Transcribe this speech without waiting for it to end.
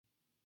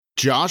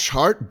Josh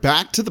Hart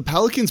back to the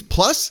Pelicans.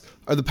 Plus,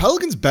 are the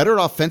Pelicans better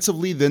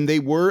offensively than they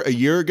were a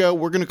year ago?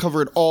 We're going to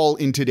cover it all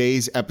in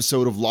today's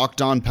episode of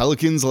Locked On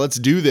Pelicans. Let's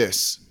do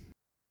this.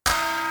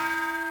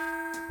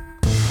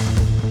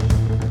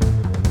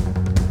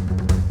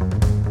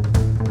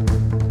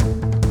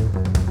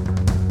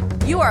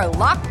 You are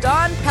Locked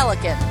On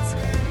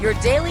Pelicans, your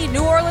daily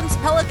New Orleans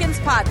Pelicans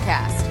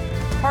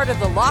podcast. Part of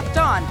the Locked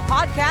On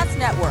Podcast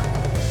Network,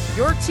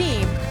 your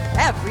team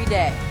every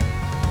day.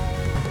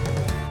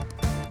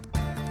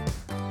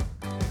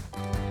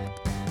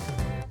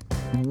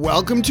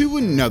 Welcome to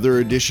another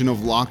edition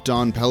of Locked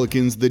On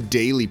Pelicans, the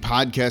daily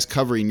podcast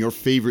covering your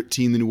favorite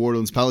team, the New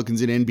Orleans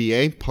Pelicans in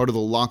NBA, part of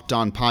the Locked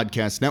On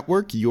Podcast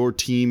Network, your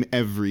team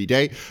every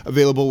day,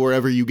 available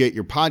wherever you get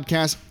your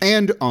podcasts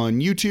and on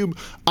YouTube.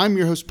 I'm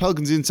your host,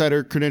 Pelicans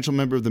Insider, credential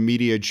member of the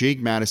media, Jake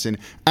Madison,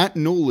 at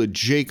NOLA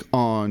Jake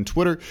on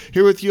Twitter.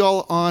 Here with you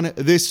all on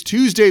this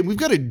Tuesday. We've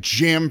got a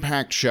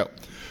jam-packed show.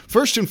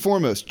 First and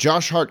foremost,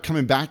 Josh Hart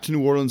coming back to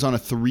New Orleans on a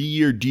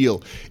 3-year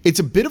deal. It's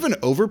a bit of an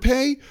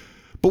overpay,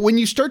 but when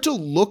you start to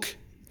look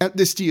at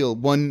this deal,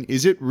 one,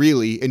 is it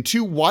really? And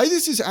two, why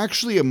this is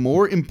actually a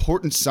more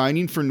important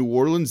signing for New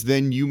Orleans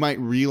than you might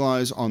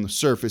realize on the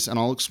surface. And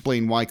I'll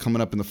explain why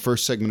coming up in the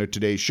first segment of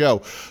today's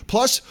show.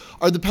 Plus,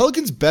 are the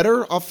Pelicans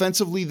better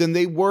offensively than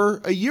they were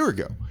a year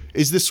ago?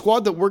 Is the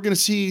squad that we're going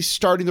to see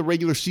starting the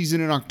regular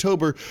season in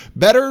October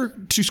better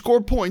to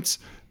score points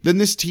than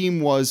this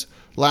team was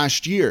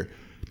last year?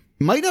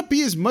 Might not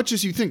be as much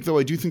as you think, though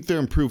I do think they're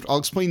improved. I'll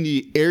explain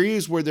the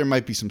areas where there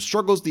might be some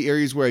struggles, the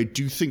areas where I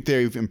do think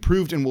they've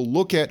improved, and we'll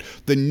look at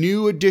the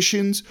new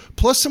additions,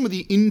 plus some of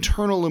the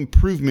internal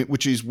improvement,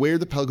 which is where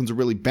the Pelicans are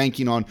really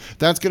banking on.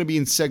 That's going to be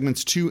in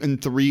segments 2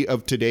 and 3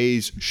 of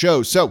today's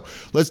show. So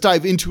let's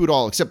dive into it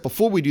all. Except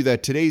before we do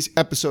that, today's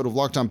episode of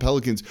Locked On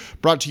Pelicans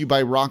brought to you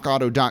by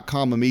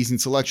RockAuto.com. Amazing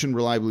selection,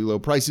 reliably low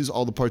prices,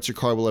 all the parts your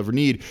car will ever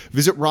need.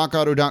 Visit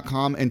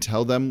RockAuto.com and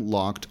tell them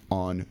Locked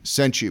On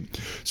sent you.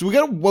 So we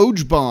got a Woj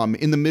bomb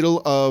in the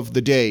middle of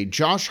the day.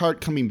 Josh Hart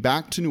coming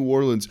back to New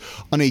Orleans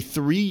on a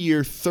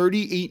 3-year,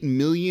 $38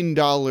 million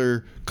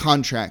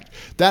contract.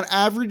 That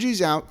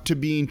averages out to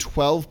being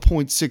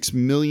 $12.6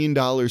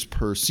 million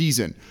per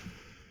season.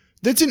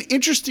 That's an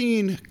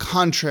interesting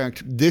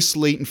contract this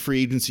late in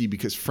free agency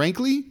because,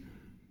 frankly,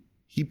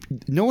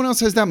 no one else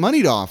has that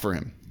money to offer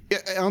him.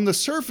 On the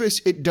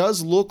surface, it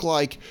does look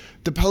like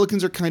the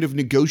Pelicans are kind of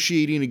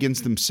negotiating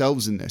against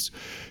themselves in this.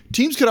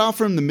 Teams could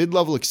offer him the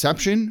mid-level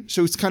exception,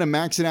 so it's kind of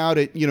maxing out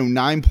at,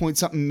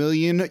 9-point-something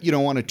million,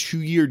 on a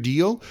 2-year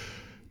deal.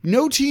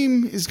 No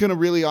team is going to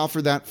really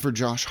offer that for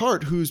Josh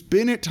Hart, who's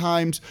been at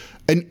times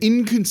an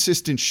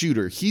inconsistent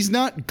shooter. He's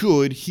not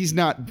good. He's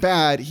not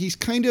bad. He's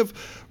kind of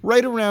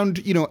right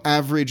around,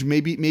 average,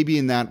 maybe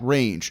in that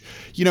range.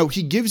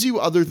 He gives you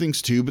other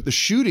things too, but the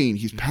shooting,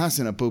 he's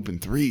passing up open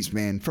threes,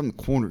 man, from the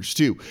corners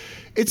too.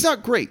 It's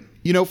not great.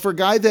 For a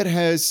guy that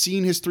has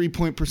seen his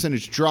 3-point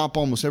percentage drop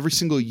almost every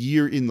single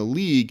year in the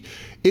league,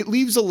 it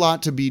leaves a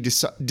lot to be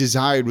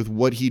desired with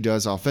what he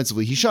does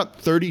offensively. He shot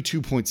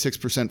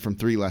 32.6% from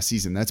 3 last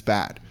season. That's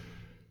bad.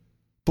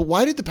 But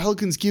why did the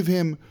Pelicans give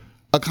him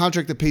a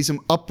contract that pays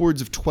him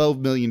upwards of $12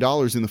 million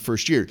in the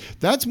first year?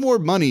 That's more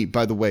money,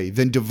 by the way,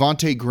 than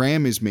Devontae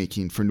Graham is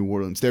making for New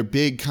Orleans, their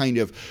big kind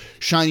of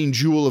shining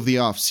jewel of the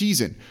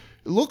offseason.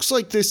 It looks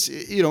like this,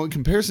 in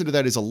comparison to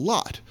that, is a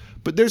lot.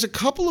 But there's a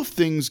couple of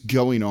things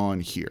going on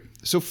here.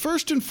 So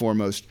first and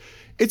foremost,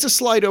 it's a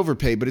slight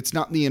overpay, but it's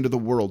not the end of the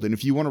world. And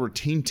if you want to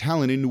retain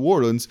talent in New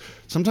Orleans,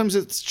 sometimes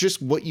it's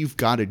just what you've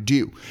got to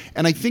do.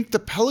 And I think the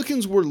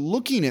Pelicans were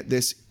looking at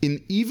this,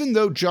 and even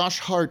though Josh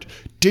Hart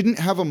didn't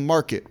have a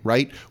market,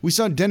 right? We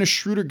saw Dennis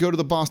Schroeder go to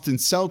the Boston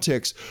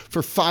Celtics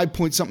for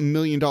 $5-point-something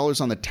million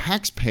on the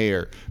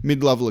taxpayer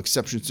mid-level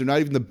exception. So not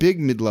even the big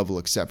mid-level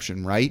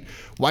exception, right?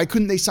 Why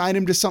couldn't they sign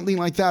him to something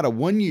like that, a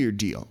 1-year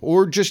deal?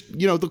 Or just,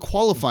 the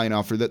qualifying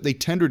offer that they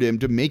tendered him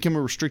to make him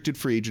a restricted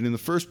free agent in the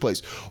first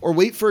place? Or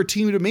wait for a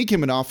team to make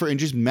him an offer and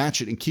just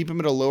match it and keep him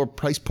at a lower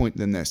price point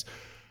than this.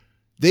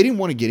 They didn't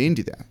want to get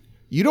into that.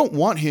 You don't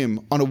want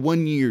him on a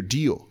 1-year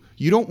deal.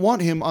 You don't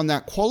want him on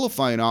that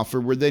qualifying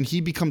offer where then he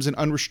becomes an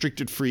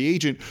unrestricted free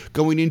agent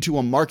going into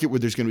a market where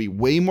there's going to be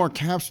way more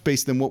cap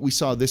space than what we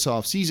saw this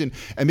offseason,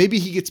 and maybe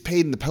he gets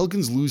paid and the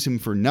Pelicans lose him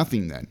for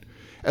nothing then.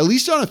 At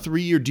least on a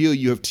 3-year deal,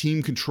 you have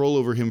team control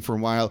over him for a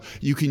while.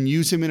 You can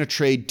use him in a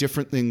trade,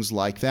 different things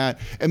like that,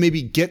 and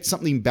maybe get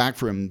something back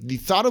for him. The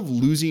thought of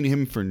losing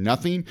him for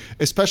nothing,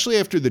 especially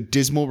after the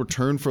dismal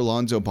return for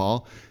Lonzo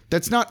Ball,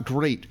 that's not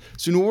great.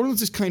 So New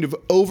Orleans is kind of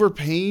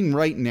overpaying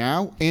right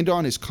now and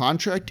on his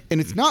contract, and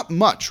it's not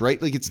much,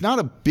 right? Like, it's not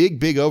a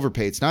big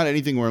overpay. It's not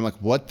anything where I'm like,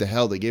 what the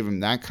hell? They gave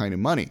him that kind of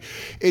money.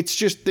 It's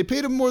just they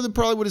paid him more than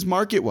probably what his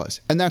market was,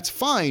 and that's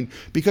fine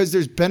because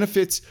there's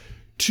benefits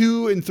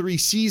 2 and 3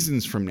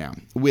 seasons from now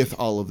with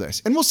all of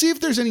this. And we'll see if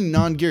there's any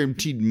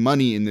non-guaranteed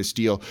money in this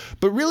deal.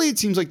 But really, it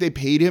seems like they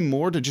paid him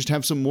more to just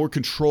have some more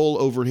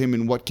control over him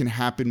and what can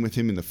happen with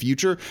him in the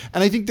future.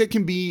 And I think that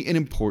can be an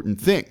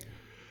important thing.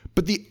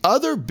 But the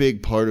other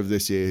big part of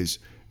this is,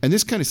 and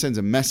this kind of sends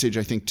a message,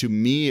 I think, to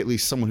me, at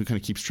least someone who kind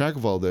of keeps track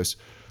of all this,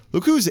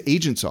 Look who his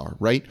agents are,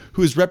 right?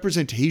 Who his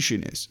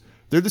representation is.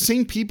 They're the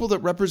same people that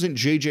represent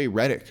JJ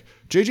Redick.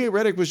 JJ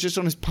Redick was just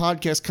on his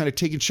podcast kind of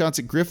taking shots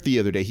at Griff the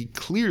other day. He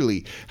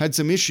clearly had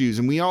some issues,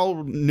 and we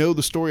all know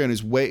the story on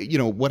his way,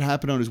 what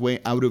happened on his way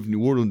out of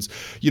New Orleans.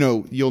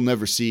 You'll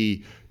never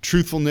see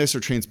truthfulness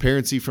or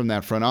transparency from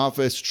that front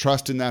office,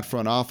 trust in that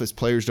front office.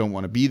 Players don't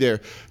want to be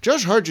there.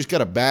 Josh Hart just got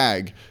a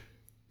bag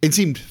and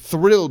seemed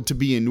thrilled to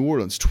be in New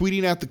Orleans,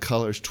 tweeting out the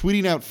colors,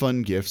 tweeting out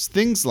fun gifts,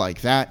 things like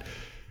that.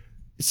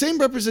 Same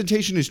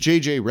representation as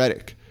JJ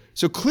Redick.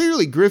 So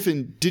clearly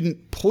Griffin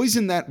didn't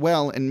poison that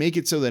well and make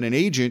it so that an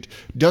agent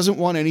doesn't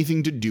want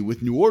anything to do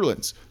with New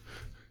Orleans.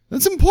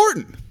 That's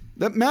important.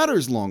 That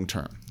matters long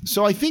term.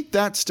 So I think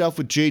that stuff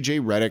with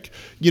JJ Redick,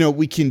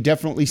 we can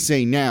definitely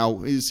say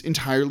now is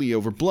entirely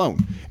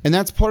overblown. And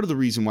that's part of the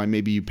reason why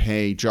maybe you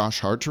pay Josh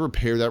Hart to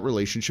repair that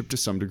relationship to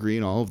some degree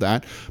and all of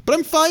that. But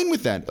I'm fine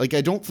with that. I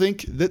don't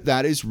think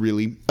that is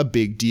really a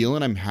big deal,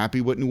 and I'm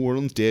happy what New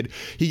Orleans did.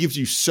 He gives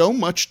you so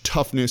much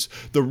toughness.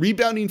 The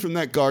rebounding from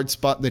that guard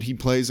spot that he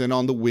plays in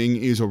on the wing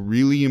is a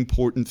really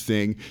important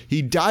thing.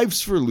 He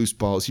dives for loose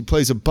balls. He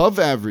plays above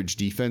average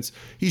defense.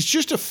 He's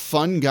just a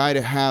fun guy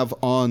to have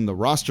on the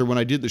roster. When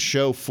I did the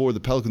show for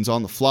the Pelicans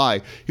on the Fly,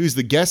 he was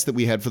the guest that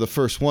we had for the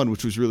first one,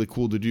 which was really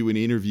cool to do an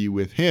interview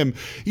with him.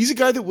 He's a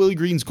guy that Willie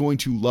Green's going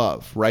to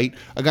love, right?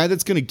 A guy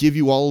that's going to give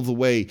you all of the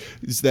way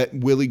is that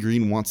Willie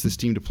Green wants this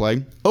team to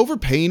play.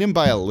 Overpaying him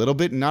by a little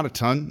bit, not a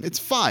ton, it's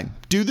fine.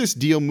 Do this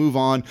deal, move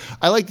on.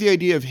 I like the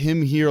idea of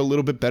him here a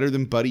little bit better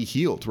than Buddy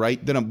Hield,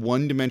 right? Than a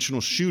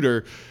one-dimensional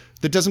shooter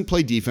that doesn't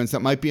play defense,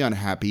 that might be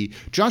unhappy.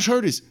 Josh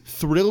Hart is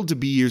thrilled to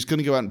be here. He's going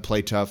to go out and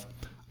play tough.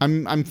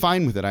 I'm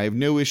fine with it. I have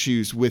no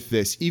issues with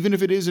this. Even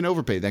if it is an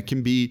overpay, that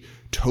can be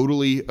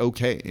totally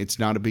okay. It's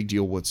not a big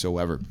deal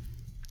whatsoever.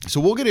 So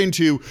we'll get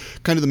into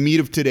kind of the meat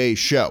of today's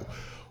show.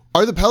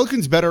 Are the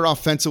Pelicans better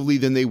offensively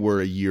than they were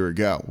a year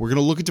ago? We're going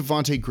to look at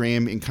Devontae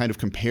Graham and kind of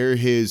compare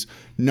his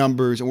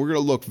numbers, and we're going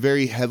to look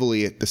very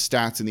heavily at the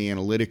stats and the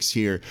analytics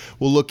here.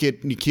 We'll look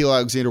at Nickeil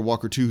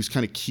Alexander-Walker too, who's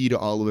kind of key to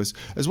all of this,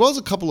 as well as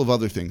a couple of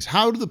other things.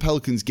 How do the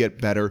Pelicans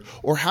get better,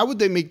 or how would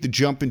they make the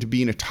jump into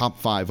being a top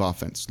 5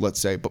 offense, let's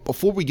say? But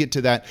before we get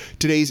to that,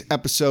 today's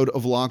episode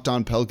of Locked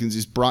On Pelicans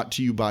is brought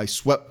to you by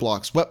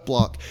Sweatblock.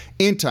 Sweatblock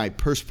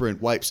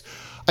anti-perspirant wipes.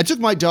 I took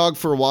my dog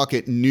for a walk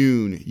at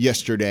noon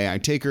yesterday. I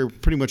take her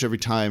pretty much every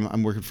time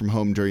I'm working from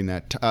home during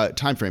that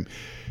time frame.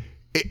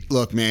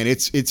 Look, man,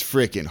 it's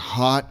freaking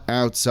hot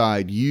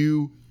outside.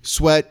 You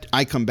sweat,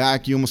 I come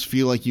back, you almost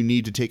feel like you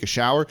need to take a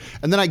shower.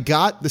 And then I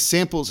got the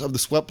samples of the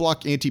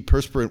Sweatblock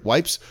antiperspirant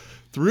wipes.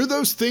 Threw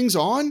those things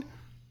on,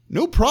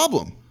 no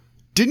problem.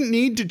 Didn't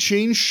need to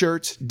change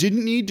shirts,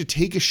 didn't need to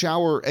take a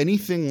shower or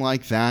anything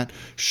like that.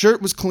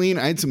 Shirt was clean.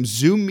 I had some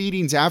Zoom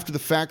meetings after the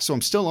fact, so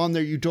I'm still on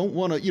there. You don't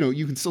want to,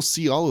 you can still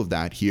see all of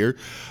that here.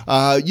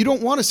 You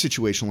don't want a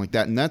situation like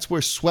that, and that's where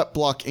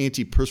Sweatblock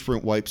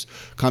antiperspirant wipes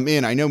come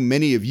in. I know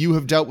many of you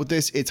have dealt with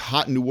this. It's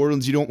hot in New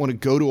Orleans. You don't want to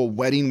go to a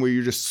wedding where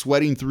you're just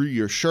sweating through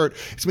your shirt.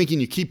 It's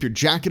making you keep your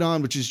jacket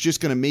on, which is just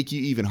going to make you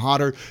even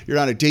hotter. You're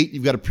on a date,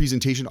 you've got a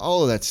presentation,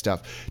 all of that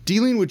stuff.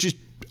 Dealing with just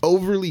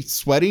overly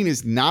sweating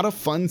is not a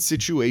fun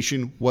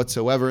situation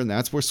whatsoever, and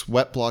that's where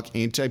Sweatblock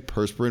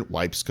antiperspirant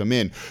wipes come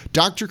in.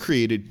 Doctor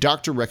created,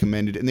 doctor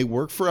recommended, and they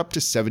work for up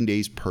to 7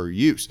 days per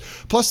use.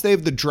 Plus, they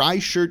have the dry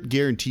shirt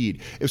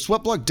guaranteed. If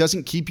Sweatblock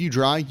doesn't keep you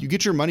dry, you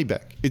get your money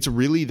back. It's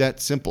really that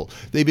simple.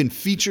 They've been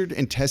featured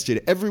and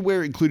tested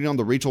everywhere, including on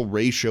the Rachel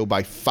Ray Show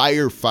by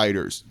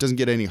firefighters. Doesn't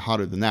get any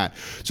hotter than that.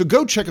 So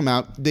go check them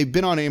out. They've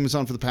been on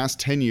Amazon for the past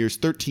 10 years,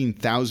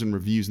 13,000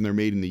 reviews, and they're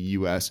made in the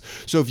U.S.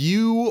 So if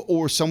you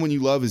or someone you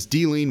love is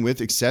dealing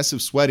with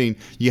excessive sweating,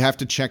 you have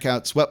to check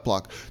out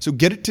Sweatblock. So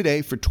get it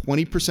today for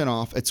 20%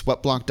 off at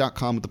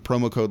sweatblock.com with the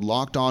promo code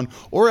LOCKEDON,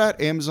 or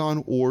at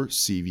Amazon or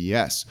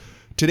CVS.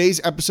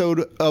 Today's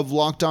episode of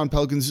Locked On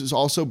Pelicans is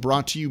also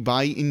brought to you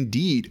by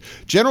Indeed.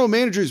 General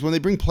managers, when they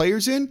bring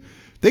players in,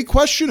 they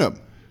question them.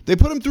 They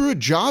put them through a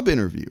job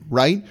interview,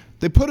 right?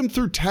 They put them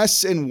through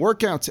tests and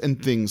workouts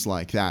and things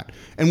like that.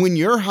 And when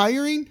you're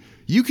hiring,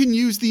 you can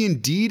use the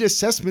Indeed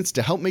assessments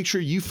to help make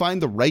sure you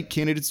find the right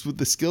candidates with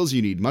the skills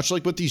you need, much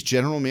like what these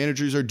general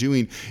managers are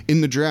doing in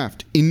the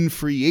draft, in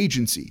free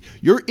agency.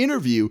 Your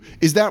interview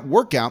is that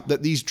workout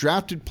that these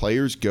drafted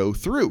players go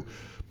through.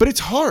 But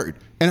it's hard,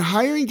 and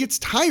hiring gets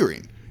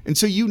tiring. And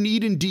so you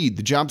need Indeed,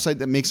 the job site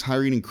that makes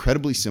hiring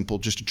incredibly simple.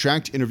 Just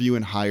attract, interview,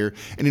 and hire.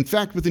 And in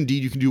fact, with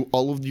Indeed, you can do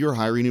all of your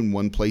hiring in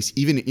one place,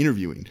 even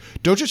interviewing.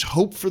 Don't just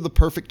hope for the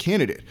perfect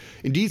candidate.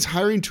 Indeed's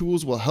hiring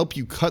tools will help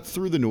you cut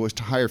through the noise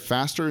to hire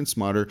faster and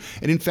smarter.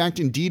 And in fact,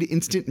 Indeed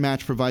Instant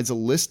Match provides a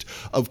list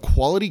of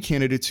quality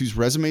candidates whose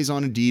resumes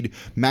on Indeed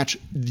match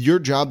your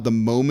job the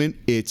moment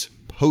it's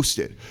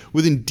posted.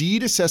 With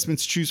Indeed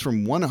assessments, choose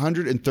from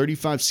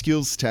 135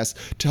 skills tests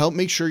to help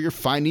make sure you're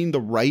finding the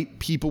right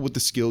people with the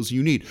skills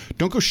you need.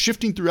 Don't go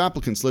shifting through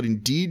applicants. Let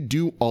Indeed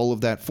do all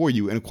of that for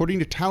you. And according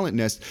to Talent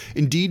Nest,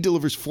 Indeed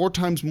delivers 4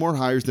 times more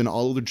hires than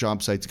all other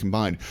job sites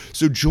combined.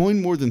 So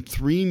join more than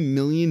 3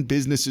 million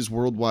businesses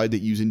worldwide that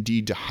use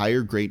Indeed to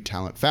hire great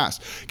talent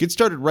fast. Get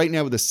started right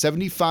now with a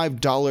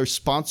 $75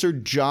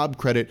 sponsored job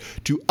credit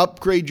to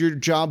upgrade your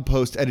job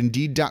post at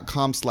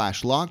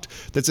Indeed.com/locked.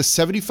 That's a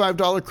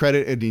 $75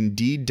 credit at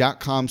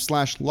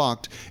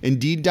Indeed.com/locked.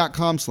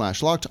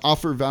 Indeed.com/locked.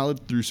 Offer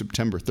valid through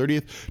September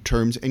 30th.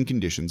 Terms and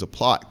conditions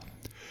apply.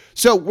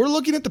 So we're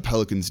looking at the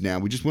Pelicans now.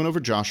 We just went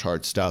over Josh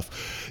Hart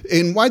stuff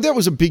and why that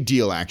was a big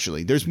deal,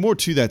 actually. There's more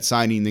to that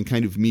signing than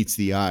kind of meets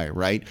the eye,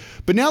 right?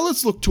 But now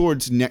let's look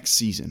towards next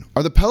season.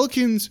 Are the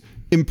Pelicans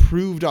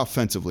improved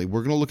offensively?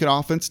 We're going to look at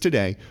offense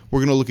today. We're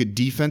going to look at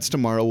defense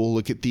tomorrow. We'll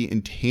look at the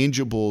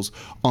intangibles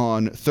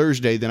on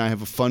Thursday. Then I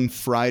have a fun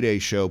Friday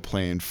show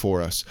planned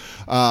for us.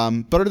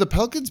 But are the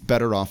Pelicans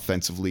better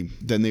offensively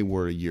than they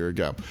were a year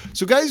ago?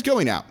 So guys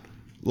going out,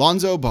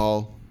 Lonzo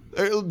Ball,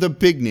 the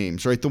big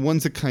names, right? The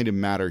ones that kind of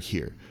matter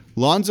here.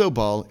 Lonzo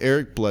Ball,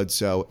 Eric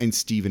Bledsoe, and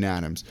Steven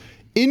Adams.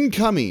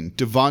 Incoming,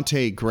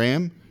 Devontae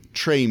Graham,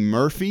 Trey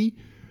Murphy,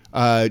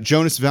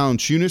 Jonas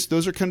Valanciunas.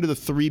 Those are kind of the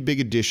 3 big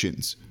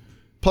additions.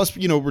 Plus,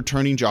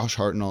 returning Josh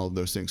Hart and all of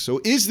those things.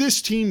 So is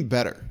this team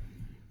better?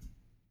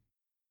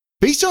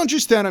 Based on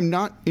just that, I'm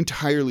not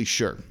entirely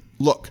sure.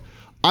 Look,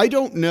 I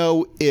don't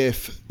know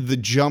if the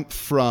jump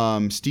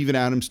from Steven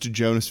Adams to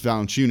Jonas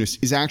Valanciunas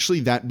is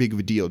actually that big of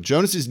a deal.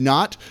 Valanciunas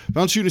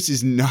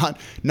is not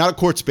a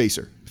court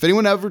spacer. If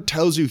anyone ever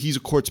tells you he's a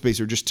court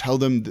spacer, just tell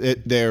them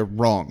that they're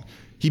wrong.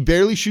 He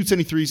barely shoots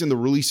any threes, and the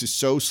release is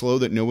so slow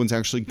that no one's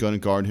actually going to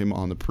guard him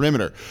on the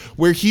perimeter.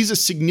 Where he's a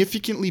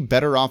significantly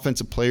better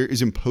offensive player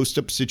is in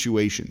post-up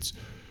situations.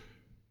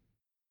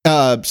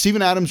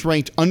 Steven Adams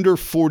ranked under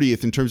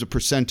 40th in terms of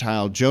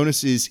percentile.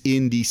 Jonas is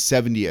in the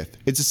 70th.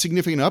 It's a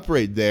significant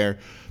upgrade there,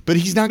 but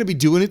he's not going to be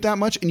doing it that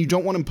much, and you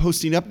don't want him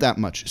posting up that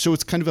much. So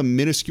it's kind of a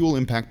minuscule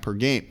impact per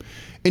game.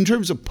 In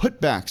terms of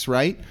putbacks,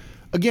 right?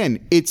 Again,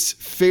 it's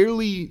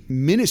fairly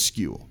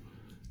minuscule.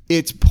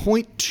 It's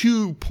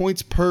 0.2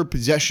 points per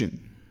possession.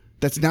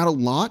 That's not a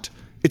lot.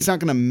 It's not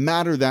going to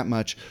matter that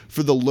much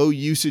for the low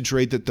usage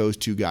rate that those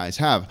two guys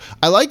have.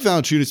 I like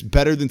Valanciunas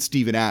better than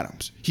Steven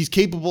Adams. He's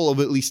capable of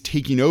at least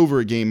taking over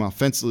a game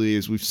offensively,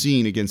 as we've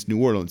seen against New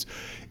Orleans.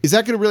 Is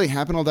that going to really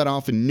happen all that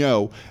often?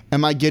 No.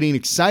 Am I getting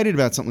excited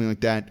about something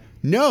like that?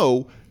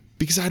 No,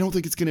 because I don't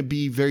think it's going to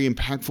be very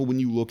impactful when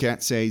you look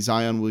at, say,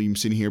 Zion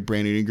Williamson here,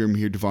 Brandon Ingram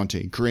here,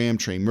 Devontae Graham,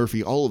 Trey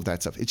Murphy, all of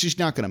that stuff. It's just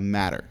not going to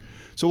matter.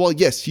 So while,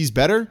 yes, he's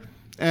better,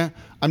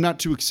 I'm not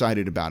too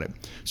excited about it.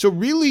 So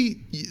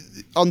really,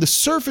 on the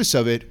surface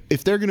of it,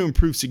 if they're going to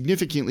improve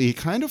significantly, it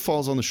kind of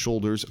falls on the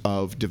shoulders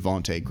of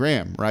Devontae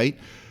Graham, right?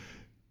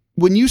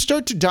 When you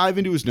start to dive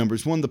into his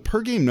numbers, the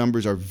per-game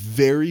numbers are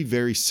very,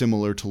 very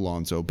similar to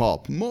Lonzo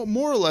Ball.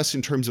 More or less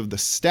in terms of the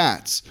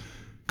stats,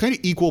 kind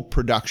of equal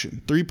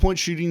production. 3-point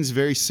shooting is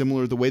very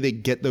similar. The way they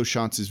get those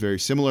shots is very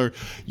similar.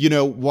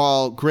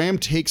 While Graham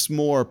takes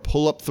more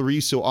pull-up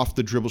threes, so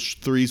off-the-dribble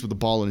threes with the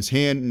ball in his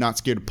hand, not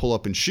scared to pull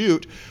up and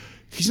shoot,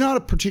 he's not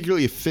a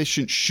particularly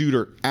efficient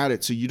shooter at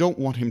it, so you don't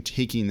want him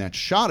taking that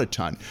shot a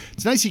ton.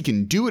 It's nice he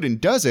can do it and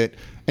does it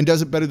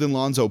better than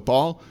Lonzo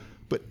Ball,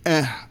 but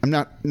I'm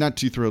not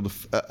too thrilled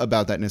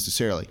about that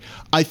necessarily.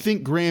 I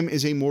think Graham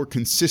is a more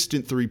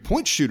consistent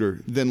 3-point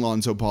shooter than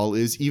Lonzo Ball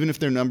is, even if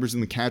their numbers in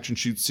the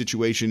catch-and-shoot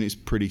situation is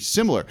pretty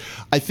similar.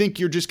 I think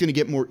you're just going to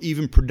get more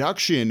even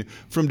production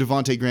from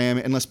Devontae Graham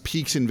and less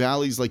peaks and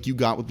valleys like you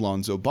got with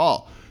Lonzo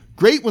Ball.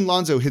 Great when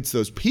Lonzo hits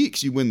those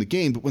peaks, you win the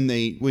game, but when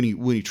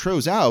he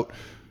troughs out,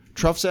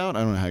 I don't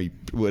know how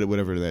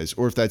whatever it is,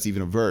 or if that's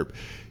even a verb,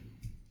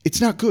 it's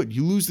not good.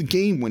 You lose the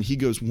game when he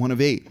goes 1 of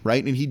 8,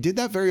 right? And he did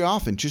that very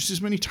often, just as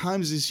many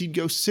times as he'd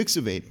go 6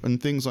 of 8 and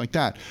things like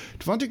that.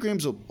 Devontae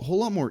Graham's a whole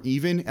lot more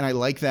even, and I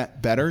like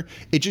that better.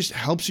 It just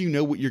helps you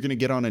know what you're going to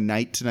get on a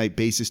night-to-night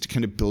basis to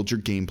kind of build your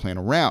game plan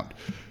around.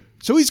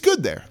 So he's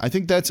good there. I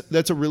think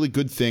that's a really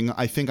good thing.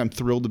 I think I'm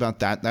thrilled about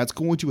that. That's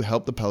going to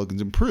help the Pelicans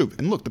improve.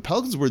 And look, the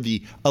Pelicans were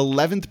the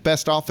 11th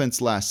best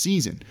offense last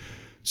season.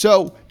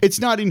 So it's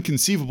not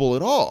inconceivable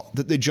at all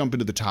that they jump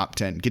into the top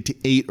 10, get to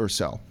 8 or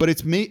so. But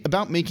it's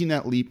about making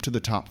that leap to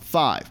the top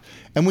 5.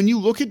 And when you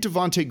look at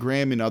Devontae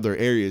Graham in other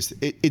areas,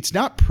 it's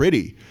not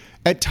pretty.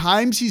 At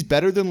times he's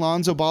better than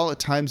Lonzo Ball. At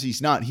times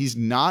he's not. He's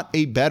not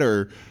a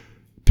better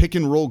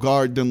pick-and-roll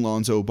guard than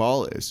Lonzo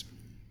Ball is.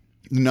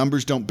 The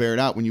numbers don't bear it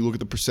out. When you look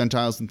at the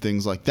percentiles and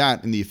things like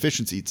that and the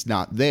efficiency, it's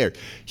not there.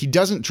 He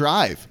doesn't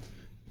drive,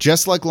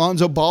 just like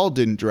Lonzo Ball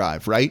didn't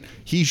drive, right?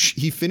 He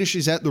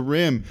finishes at the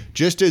rim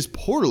just as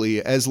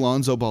poorly as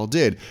Lonzo Ball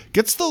did.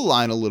 Gets the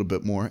line a little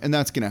bit more, and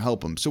that's going to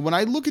help him. So when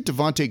I look at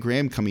Devontae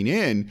Graham coming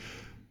in,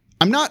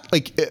 I'm not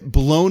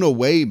blown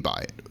away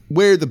by it.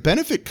 Where the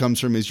benefit comes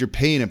from is you're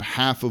paying him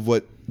half of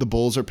what the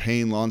Bulls are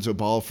paying Lonzo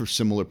Ball for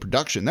similar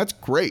production. That's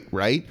great,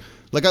 right?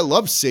 I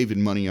love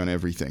saving money on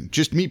everything.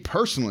 Just me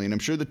personally, and I'm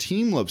sure the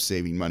team loves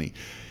saving money.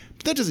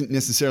 But that doesn't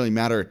necessarily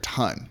matter a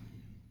ton.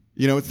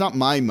 You know, it's not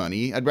my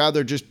money. I'd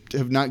rather just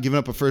have not given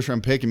up a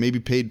first-round pick and maybe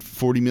paid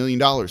 $40 million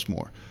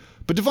more.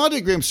 But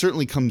Devontae Graham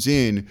certainly comes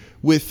in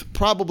with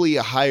probably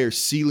a higher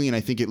ceiling,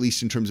 I think, at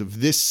least in terms of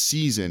this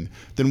season,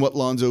 than what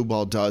Lonzo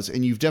Ball does.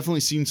 And you've definitely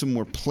seen some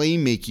more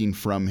playmaking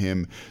from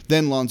him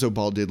than Lonzo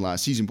Ball did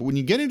last season. But when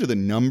you get into the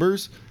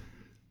numbers,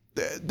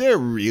 they're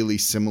really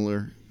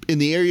similar in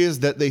the areas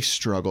that they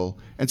struggle.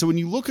 And so when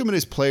you look at them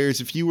as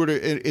players, if you were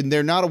to, and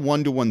they're not a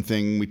one-to-one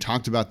thing, we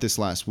talked about this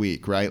last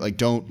week, right? Like,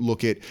 don't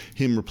look at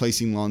him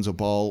replacing Lonzo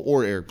Ball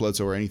or Eric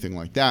Bledsoe or anything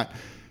like that.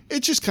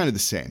 It's just kind of the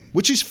same,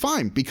 which is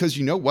fine because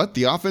you know what?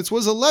 The offense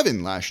was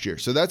 11 last year,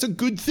 so that's a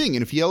good thing.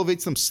 And if he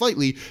elevates them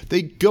slightly,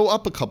 they go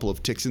up a couple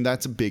of ticks, and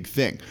that's a big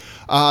thing.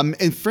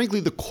 And frankly,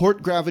 the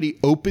court gravity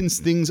opens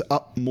things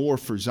up more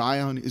for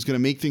Zion, is going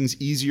to make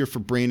things easier for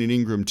Brandon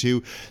Ingram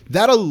too.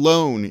 That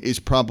alone is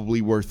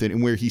probably worth it,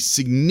 and where he's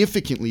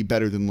significantly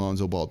better than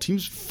Lonzo Ball.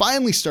 Teams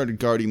finally started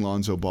guarding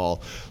Lonzo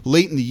Ball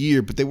late in the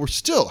year, but they were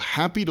still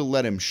happy to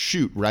let him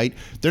shoot, right?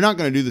 They're not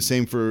going to do the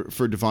same for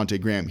Devontae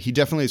Graham. He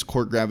definitely has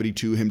court gravity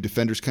to him.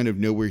 Defenders kind of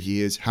know where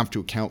he is, have to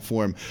account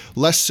for him.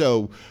 Less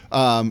so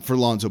for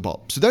Lonzo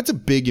Ball. So that's a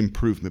big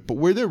improvement. But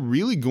where they're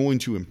really going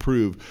to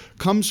improve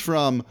comes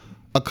from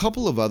a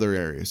couple of other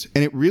areas.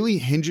 And it really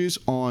hinges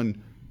on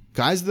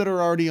guys that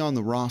are already on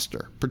the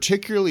roster,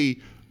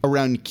 particularly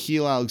around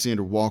Nickeil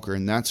Alexander-Walker,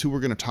 and that's who we're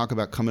going to talk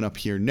about coming up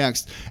here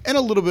next, and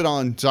a little bit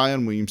on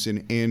Zion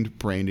Williamson and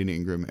Brandon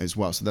Ingram as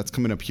well. So that's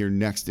coming up here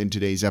next in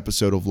today's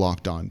episode of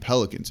Locked On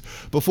Pelicans.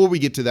 Before we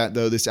get to that,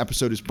 though, this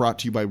episode is brought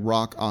to you by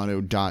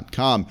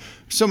RockAuto.com.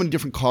 So many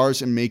different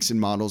cars and makes and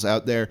models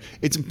out there.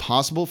 It's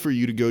impossible for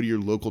you to go to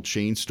your local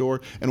chain store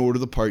and order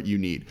the part you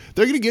need.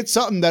 They're going to get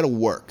something that'll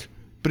work,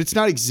 but it's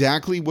not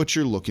exactly what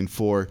you're looking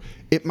for.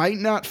 It might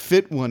not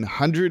fit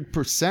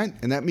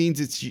 100%, and that means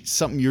it's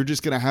something you're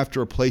just going to have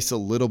to replace a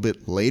little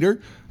bit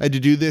later. I had to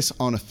do this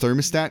on a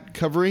thermostat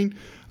covering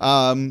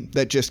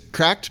that just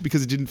cracked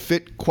because it didn't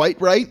fit quite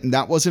right, and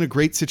that wasn't a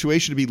great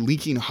situation to be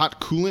leaking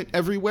hot coolant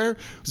everywhere.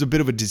 It was a bit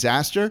of a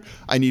disaster.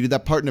 I needed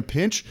that part in a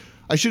pinch.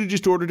 I should have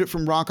just ordered it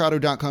from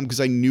rockauto.com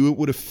because I knew it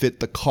would have fit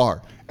the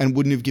car and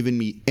wouldn't have given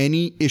me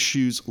any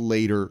issues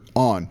later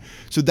on.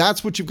 So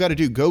that's what you've got to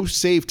do. Go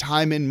save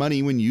time and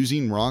money when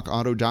using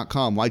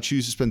rockauto.com. Why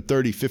choose to spend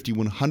 30, 50,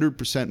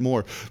 100%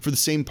 more for the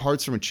same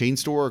parts from a chain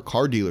store or a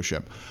car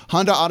dealership?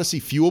 Honda Odyssey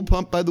fuel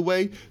pump, by the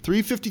way,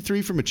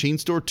 $353 from a chain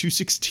store,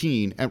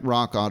 $216 at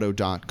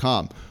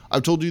rockauto.com.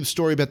 I've told you the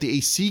story about the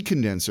AC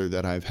condenser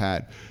that I've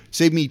had.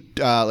 Saved me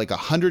like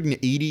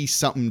 $180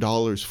 something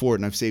for it,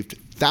 and I've saved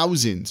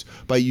thousands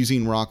by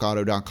using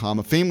rockauto.com,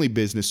 a family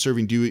business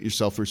serving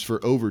do-it-yourselfers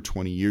for over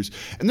 20 years,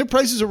 and their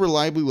prices are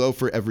reliably low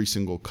for every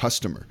single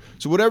customer.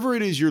 So whatever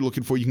it is you're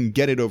looking for, you can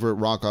get it over at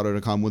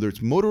rockauto.com, whether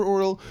it's motor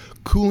oil,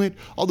 coolant,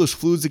 all those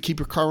fluids that keep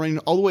your car running,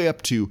 all the way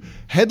up to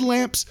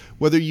headlamps,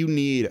 whether you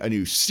need a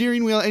new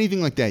steering wheel,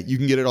 anything like that, you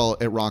can get it all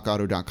at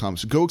rockauto.com.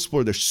 So go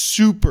explore their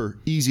super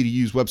easy to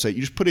use website.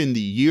 You just put in the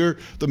year,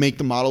 the make,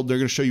 the model, they're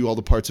going to show you all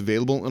the parts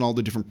available and all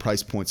the different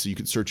price points so you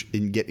can search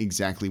and get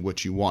exactly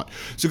what you want.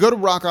 So go to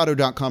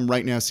rockauto.com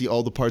right now, see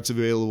all the parts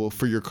available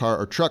for your car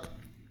or truck.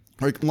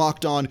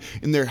 Locked On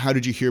in their How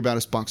Did You Hear About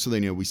Us box so they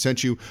know we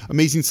sent you.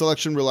 Amazing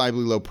selection,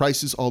 reliably low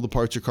prices, all the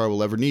parts your car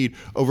will ever need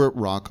over at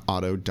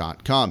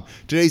rockauto.com.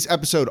 Today's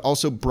episode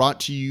also brought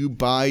to you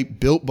by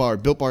Built Bar.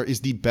 Built Bar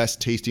is the best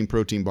tasting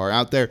protein bar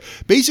out there.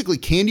 Basically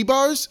candy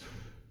bars,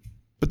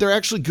 but they're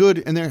actually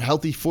good and they're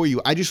healthy for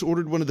you. I just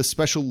ordered one of the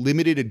special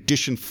limited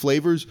edition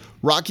flavors,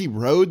 Rocky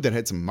Road, that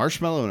had some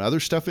marshmallow and other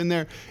stuff in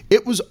there.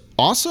 It was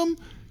awesome.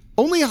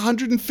 Only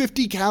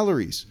 150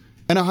 calories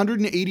and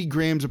 180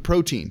 grams of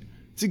protein.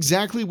 It's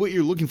exactly what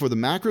you're looking for. The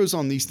macros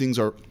on these things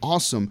are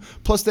awesome.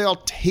 Plus, they all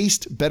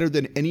taste better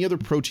than any other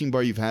protein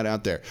bar you've had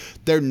out there.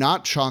 They're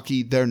not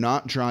chalky. They're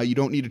not dry. You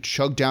don't need to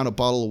chug down a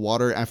bottle of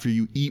water after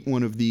you eat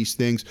one of these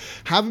things.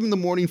 Have them in the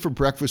morning for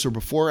breakfast or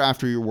before or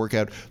after your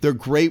workout. They're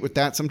great with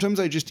that.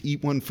 Sometimes I just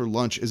eat one for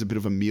lunch as a bit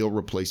of a meal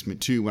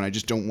replacement too when I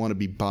just don't want to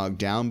be bogged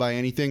down by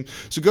anything.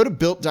 So go to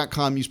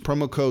Built.com, use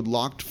promo code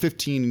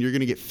LOCKED15, and you're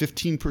going to get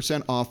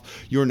 15%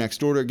 off your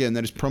next order. Again,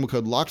 that is promo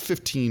code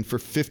LOCKED15 for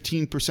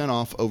 15%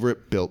 off over at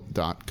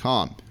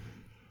Built.com.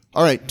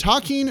 All right,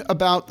 talking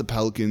about the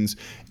Pelicans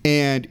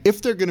and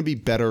if they're going to be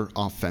better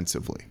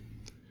offensively.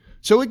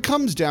 So it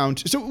comes down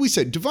to, so we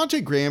said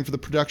Devontae Graham for the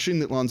production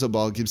that Lonzo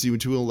Ball gives you,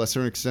 and to a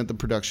lesser extent the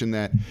production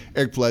that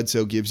Eric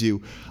Bledsoe gives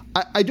you.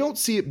 I don't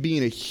see it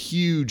being a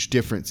huge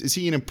difference. Is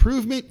he an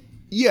improvement?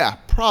 Yeah,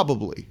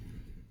 probably.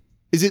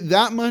 Is it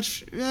that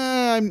much?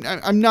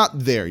 I'm not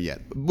there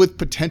yet, with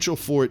potential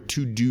for it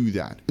to do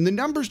that. And the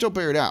numbers don't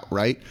bear it out,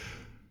 right?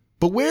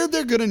 But where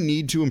they're going to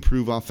need to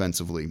improve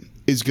offensively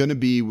is going to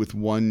be with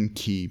one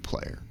key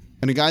player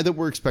and a guy that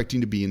we're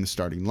expecting to be in the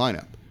starting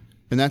lineup,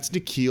 and that's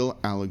Nickeil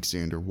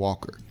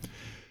Alexander-Walker.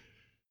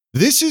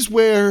 This is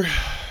where,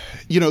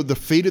 the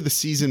fate of the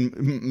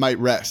season might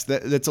rest.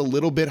 That's a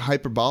little bit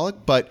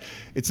hyperbolic, but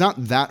it's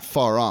not that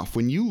far off.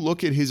 When you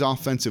look at his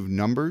offensive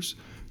numbers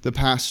the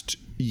past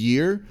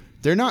year,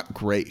 they're not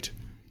great.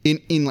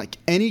 In like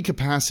any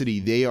capacity,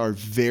 they are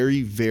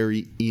very,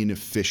 very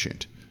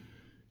inefficient.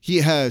 He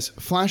has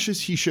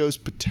flashes, he shows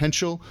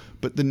potential,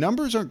 but the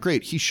numbers aren't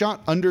great. He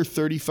shot under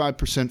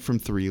 35% from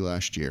three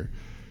last year.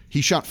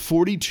 He shot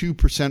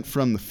 42%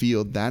 from the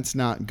field. That's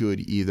not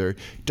good either.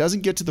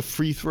 Doesn't get to the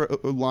free throw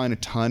line a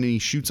ton, and he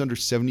shoots under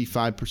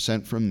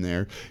 75% from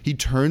there. He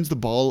turns the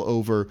ball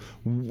over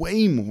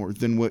way more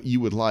than what you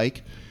would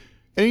like.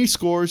 And he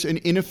scores an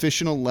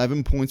inefficient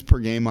 11 points per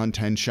game on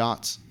 10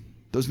 shots.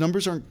 Those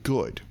numbers aren't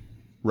good,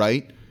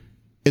 right?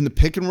 In the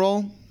pick and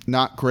roll,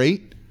 not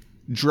great.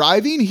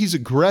 Driving, he's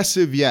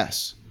aggressive,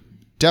 yes.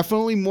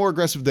 Definitely more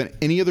aggressive than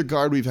any other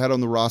guard we've had on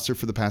the roster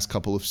for the past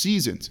couple of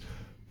seasons.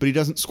 But he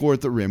doesn't score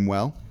at the rim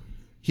well.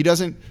 He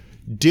doesn't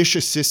dish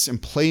assists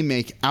and play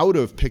make out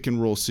of pick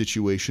and roll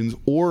situations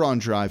or on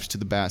drives to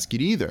the basket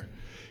either.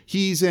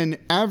 He's an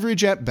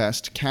average at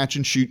best catch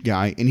and shoot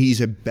guy, and he's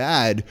a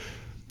bad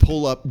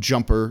pull-up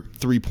jumper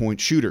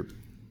three-point shooter.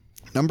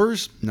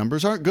 Numbers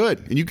aren't good.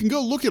 And you can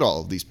go look at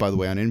all of these, by the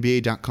way, on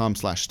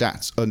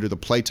nba.com/stats under the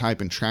play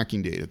type and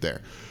tracking data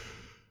there.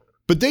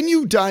 But then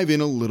you dive in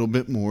a little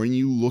bit more and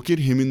you look at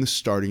him in the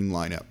starting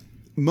lineup.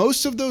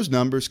 Most of those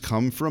numbers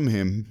come from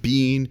him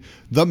being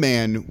the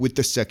man with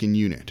the second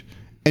unit.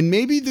 And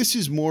maybe this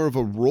is more of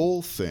a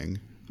role thing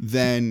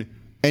than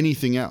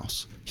anything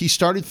else. He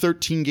started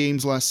 13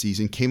 games last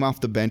season, came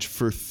off the bench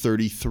for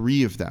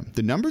 33 of them.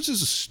 The numbers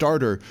as a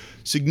starter,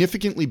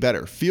 significantly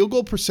better. Field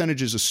goal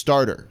percentage as a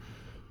starter,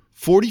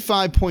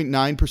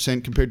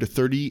 45.9% compared to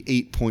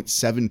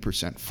 38.7%,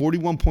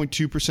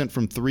 41.2%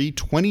 from three,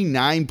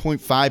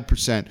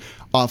 29.5%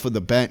 off of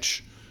the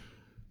bench.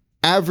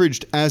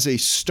 Averaged as a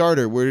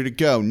starter, where did it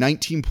go?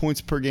 19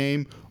 points per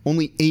game,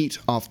 only 8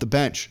 off the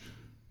bench.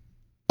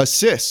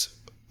 Assists,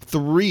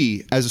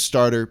 3 as a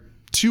starter,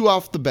 2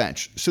 off the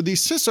bench. So the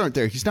assists aren't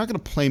there. He's not going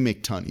to play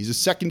make ton. He's a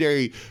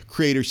secondary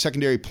creator,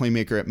 secondary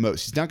playmaker at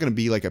most. He's not going to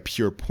be like a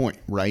pure point,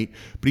 right?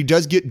 But he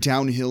does get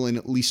downhill and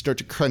at least start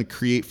to kind of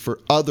create for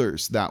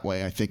others that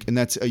way, I think. And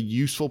that's a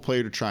useful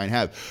player to try and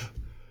have.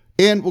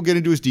 And we'll get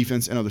into his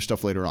defense and other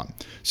stuff later on.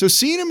 So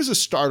seeing him as a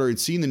starter and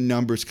seeing the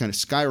numbers kind of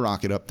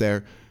skyrocket up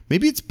there,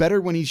 maybe it's better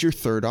when he's your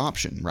third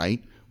option,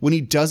 right? When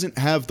he doesn't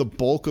have the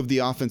bulk of the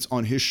offense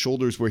on his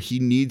shoulders where he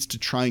needs to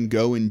try and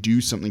go and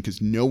do something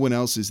because no one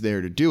else is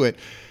there to do it.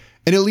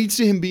 And it leads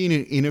to him being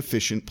an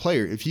inefficient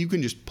player. If you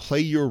can just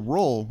play your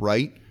role,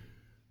 right,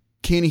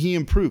 can he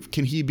improve?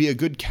 Can he be a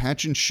good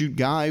catch and shoot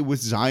guy with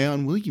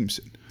Zion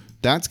Williamson?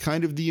 That's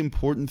kind of the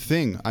important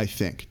thing, I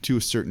think, to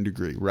a certain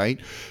degree, right?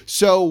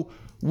 So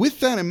with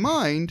that in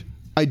mind,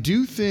 I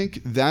do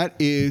think that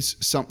is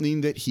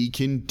something that he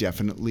can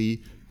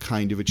definitely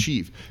kind of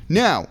achieve.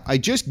 Now, I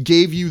just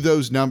gave you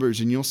those numbers,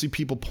 and you'll see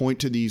people point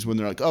to these when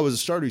they're like, oh, as a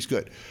starter, he's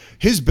good.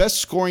 His best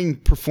scoring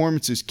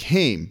performances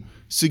came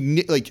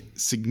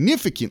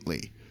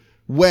significantly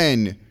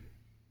when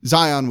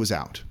Zion was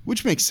out,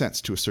 which makes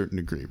sense to a certain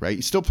degree, right?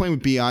 He's still playing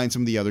with BI and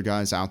some of the other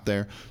guys out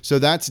there, so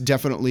that's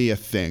definitely a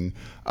thing.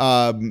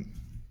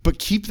 But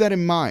keep that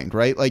in mind,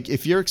 right? Like,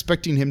 if you're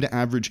expecting him to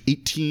average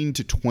 18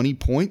 to 20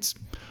 points,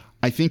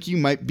 I think you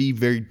might be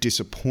very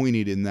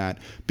disappointed in that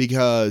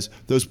because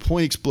those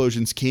point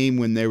explosions came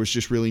when there was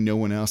just really no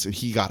one else and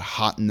he got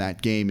hot in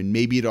that game. And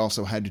maybe it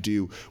also had to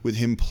do with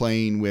him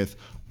playing with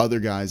other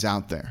guys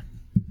out there.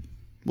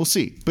 We'll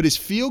see. But his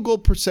field goal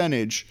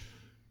percentage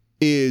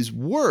is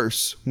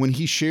worse when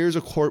he shares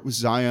a court with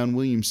Zion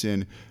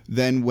Williamson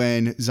than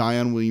when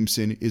Zion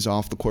Williamson is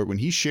off the court. When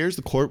he shares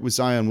the court with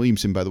Zion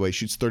Williamson, by the way,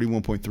 shoots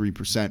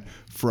 31.3%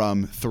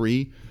 from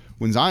three.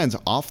 When Zion's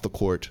off the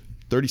court,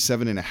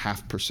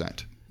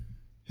 37.5%.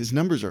 His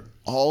numbers are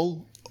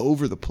all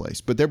over the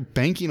place, but they're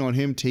banking on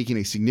him taking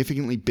a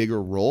significantly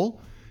bigger role.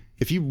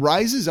 If he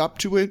rises up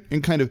to it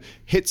and kind of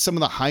hits some of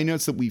the high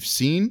notes that we've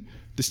seen,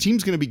 this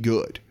team's going to be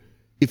good.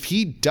 If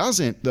he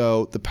doesn't,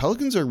 though, the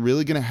Pelicans are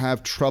really going to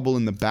have trouble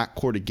in the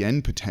backcourt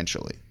again,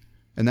 potentially.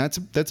 And that's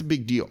a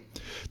big deal.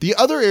 The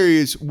other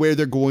areas where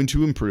they're going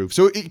to improve,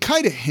 so it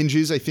kind of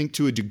hinges, I think,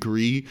 to a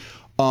degree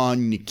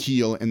on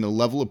Nikhil and the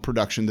level of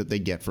production that they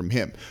get from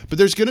him. But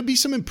there's going to be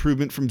some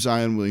improvement from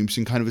Zion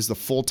Williamson kind of as the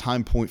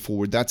full-time point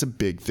forward. That's a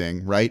big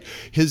thing, right?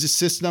 His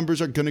assist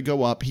numbers are going to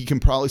go up. He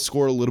can probably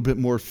score a little bit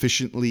more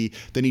efficiently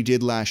than he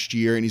did last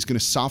year, and he's going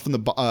to soften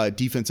the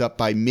defense up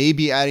by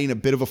maybe adding a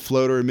bit of a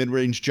floater or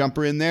mid-range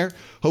jumper in there.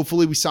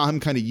 Hopefully we saw him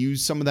kind of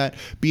use some of that,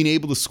 being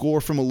able to score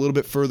from a little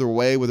bit further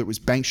away, whether it was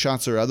bank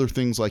shots or other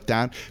things like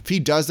that. If he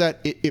does that,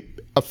 it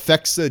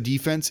affects the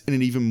defense in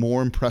an even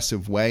more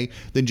impressive way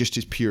than just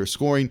his pure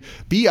scoring.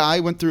 BI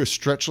went through a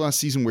stretch last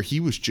season where he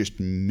was just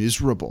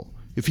miserable.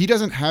 If he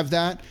doesn't have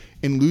that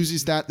and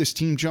loses that, this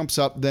team jumps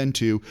up then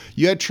too.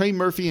 You had Trey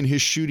Murphy and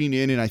his shooting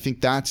in, and I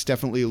think that's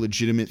definitely a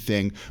legitimate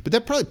thing. But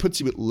that probably puts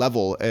you at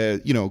level,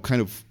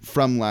 kind of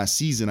from last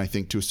season, I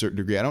think, to a certain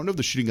degree. I don't know if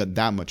the shooting got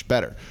that much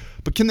better.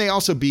 But can they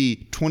also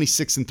be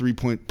 26 in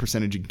three-point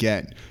percentage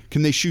again?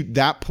 Can they shoot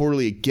that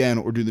poorly again,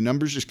 or do the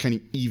numbers just kind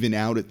of even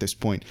out at this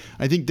point?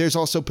 I think there's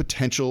also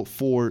potential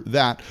for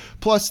that.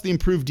 Plus, the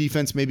improved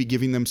defense may be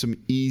giving them some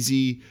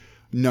easy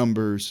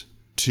numbers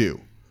too.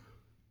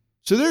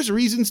 So there's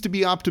reasons to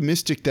be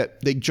optimistic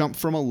that they jump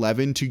from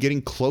 11 to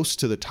getting close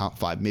to the top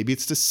 5. Maybe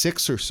it's to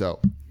 6 or so.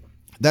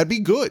 That'd be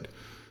good.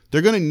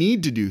 They're going to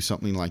need to do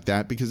something like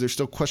that because there's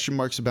still question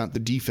marks about the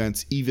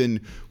defense,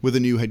 even with a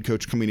new head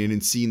coach coming in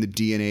and seeing the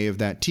DNA of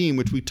that team,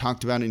 which we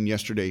talked about in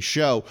yesterday's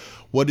show.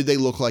 What did they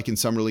look like in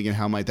Summer League and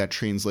how might that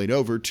translate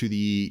over to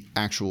the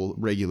actual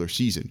regular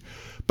season?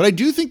 But I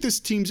do think this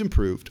team's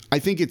improved. I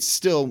think it's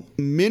still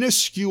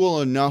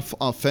minuscule enough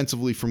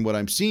offensively from what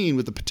I'm seeing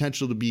with the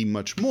potential to be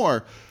much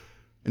more.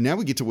 And now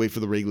we get to wait for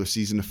the regular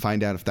season to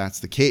find out if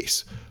that's the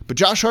case. But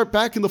Josh Hart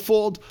back in the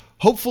fold,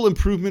 hopeful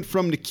improvement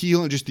from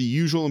Nikhil and just the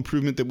usual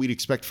improvement that we'd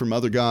expect from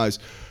other guys.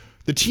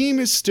 The team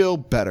is still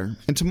better.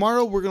 And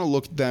tomorrow we're going to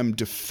look at them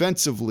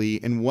defensively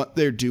and what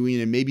they're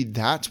doing. And maybe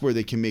that's where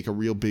they can make a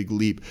real big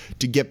leap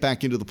to get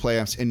back into the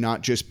playoffs and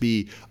not just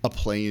be a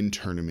play-in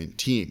tournament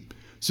team.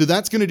 So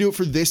that's going to do it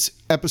for this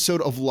episode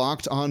of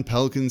Locked On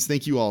Pelicans.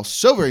 Thank you all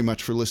so very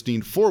much for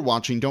listening, for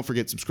watching. Don't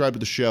forget, subscribe to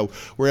the show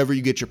wherever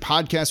you get your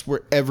podcasts,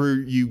 wherever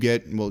you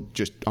get, well,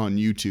 just on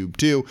YouTube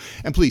too.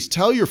 And please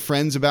tell your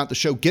friends about the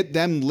show. Get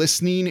them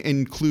listening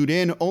and clued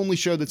in. Only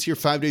show that's here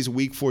 5 days a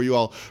week for you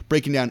all,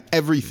 breaking down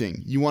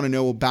everything you want to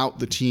know about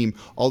the team,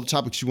 all the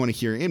topics you want to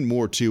hear, and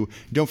more too.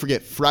 Don't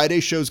forget,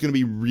 Friday's show is going to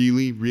be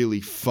really,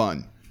 really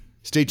fun.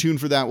 Stay tuned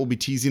for that. We'll be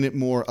teasing it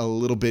more a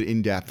little bit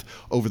in depth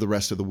over the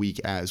rest of the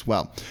week as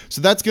well. So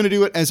that's going to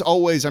do it. As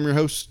always, I'm your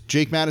host,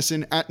 Jake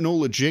Madison, at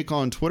NOLA Jake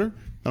on Twitter.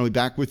 I'll be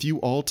back with you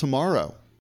all tomorrow.